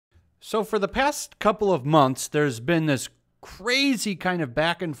So for the past couple of months, there's been this crazy kind of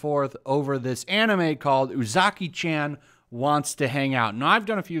back and forth over this anime called Uzaki-Chan Wants to Hang Out. Now, I've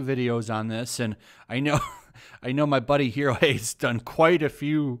done a few videos on this, and I know I know my buddy Hirohe's done quite a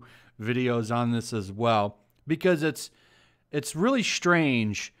few videos on this as well, because it's really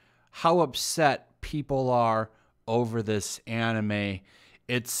strange how upset people are over this anime.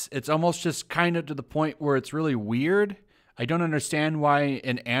 It's almost just kind of to the point where it's really weird. I don't understand why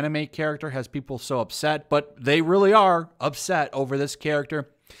an anime character has people so upset, but they really are upset over this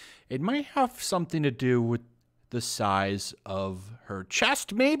character. It might have something to do with the size of her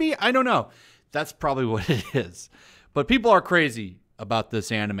chest, maybe? I don't know. That's probably what it is. But people are crazy about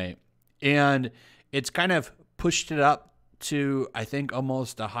this anime. And it's kind of pushed it up to, I think,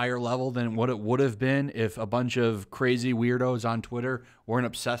 almost a higher level than what it would have been if a bunch of crazy weirdos on Twitter weren't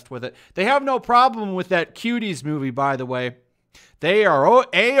obsessed with it. They have no problem with that Cuties movie, by the way. They are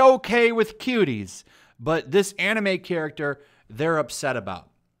A-okay with Cuties. But this anime character, they're upset about.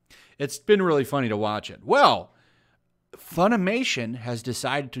 It's been really funny to watch it. Well, Funimation has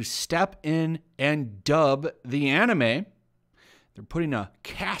decided to step in and dub the anime. They're putting a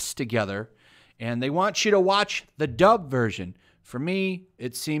cast together, and they want you to watch the dub version. For me,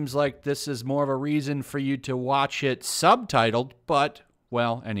 it seems like this is more of a reason for you to watch it subtitled, but,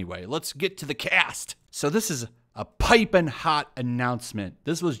 well, anyway, let's get to the cast. So this is a piping hot announcement.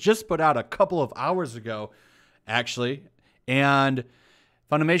 This was just put out a couple of hours ago, actually, and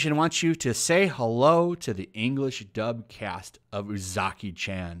Funimation wants you to say hello to the English dub cast of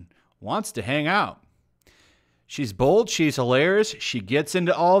Uzaki-Chan Wants to Hang Out. She's bold, she's hilarious, she gets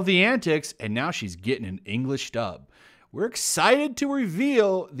into all of the antics, and now she's getting an English dub. We're excited to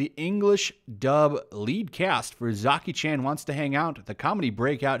reveal the English dub lead cast for Uzaki-Chan Wants to Hang Out, the comedy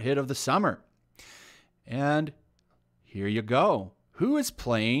breakout hit of the summer. And here you go. Who is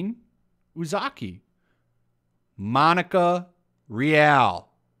playing Uzaki? Monica Rial.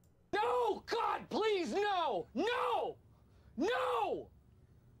 No! God, please, no! No! No!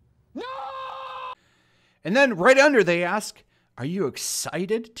 No! And then right under they ask, are you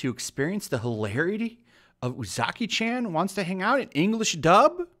excited to experience the hilarity of Uzaki-Chan Wants to Hang Out in English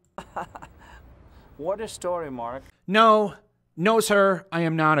dub? What a story, Mark. No, sir, I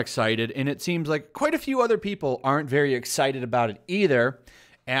am not excited. And it seems like quite a few other people aren't very excited about it either,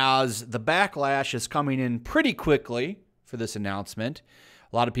 as the backlash is coming in pretty quickly for this announcement.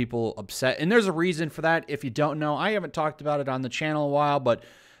 A lot of people upset, and there's a reason for that. If you don't know, I haven't talked about it on the channel a while, but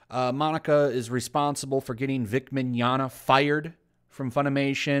Monica is responsible for getting Vic Mignogna fired from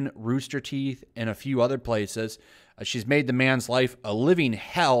Funimation, Rooster Teeth, and a few other places. She's made the man's life a living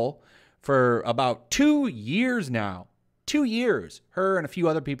hell for about 2 years now. 2 years. Her and a few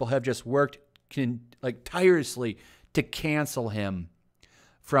other people have just worked tirelessly to cancel him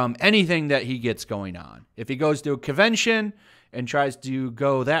from anything that he gets going on. If he goes to a convention and tries to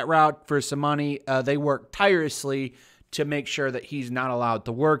go that route for some money, they work tirelessly to make sure that he's not allowed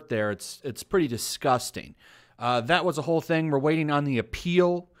to work there. It's pretty disgusting. That was a whole thing. We're waiting on the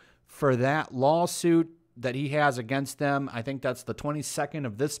appeal for that lawsuit that he has against them. I think that's the 22nd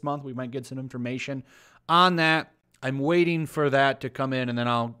of this month. We might get some information on that. I'm waiting for that to come in, and then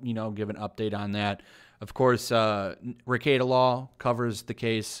I'll, give an update on that. Of course, Ricada Law covers the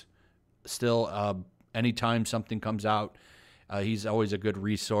case still. Anytime something comes out, he's always a good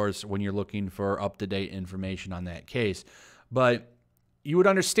resource when you're looking for up-to-date information on that case. But you would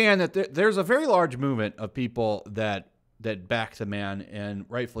understand that there's a very large movement of people that back the man, and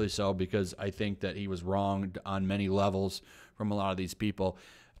rightfully so, because I think that he was wronged on many levels from a lot of these people.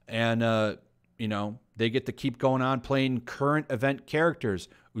 And, they get to keep going on playing current event characters.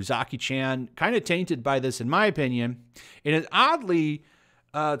 Uzaki-Chan, kind of tainted by this, in my opinion. And it oddly,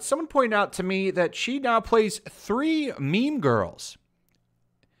 someone pointed out to me that she now plays 3 meme girls.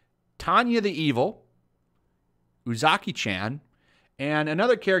 Tanya the Evil, Uzaki-Chan, and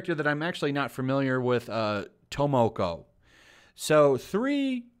another character that I'm actually not familiar with, Tomoko. So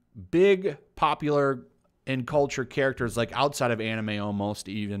 3 big, popular in culture characters, like outside of anime almost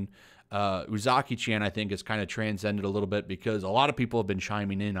even. Uzaki-Chan, I think, has kind of transcended a little bit because a lot of people have been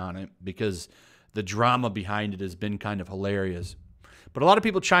chiming in on it because the drama behind it has been kind of hilarious. But a lot of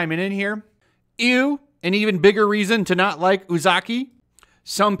people chiming in here. Ew, an even bigger reason to not like Uzaki.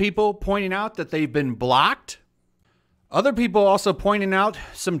 Some people pointing out that they've been blocked. Other people also pointing out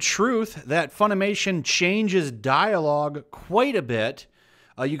some truth that Funimation changes dialogue quite a bit.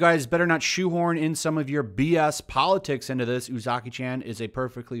 You guys better not shoehorn in some of your BS politics into this. Uzaki-Chan is a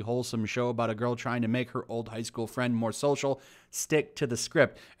perfectly wholesome show about a girl trying to make her old high school friend more social. Stick to the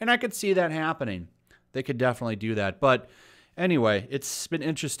script. And I could see that happening. They could definitely do that. But Anyway, it's been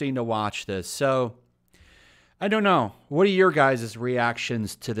interesting to watch this. So, I don't know. What are your guys'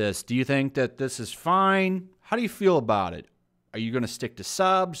 reactions to this? Do you think that this is fine? How do you feel about it? Are you going to stick to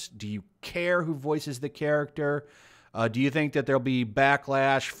subs? Do you care who voices the character? Do you think that there'll be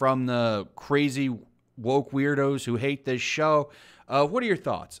backlash from the crazy woke weirdos who hate this show? What are your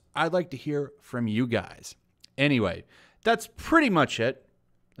thoughts? I'd like to hear from you guys. Anyway, that's pretty much it.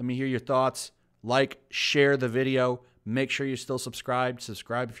 Let me hear your thoughts. Like, share the video. Make sure you're still subscribed.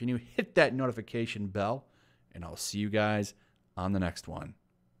 Subscribe if you're new. Hit that notification bell. And I'll see you guys on the next one.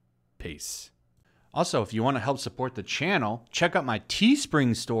 Peace. Also, if you want to help support the channel, check out my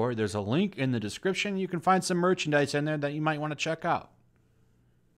Teespring store. There's a link in the description. You can find some merchandise in there that you might want to check out.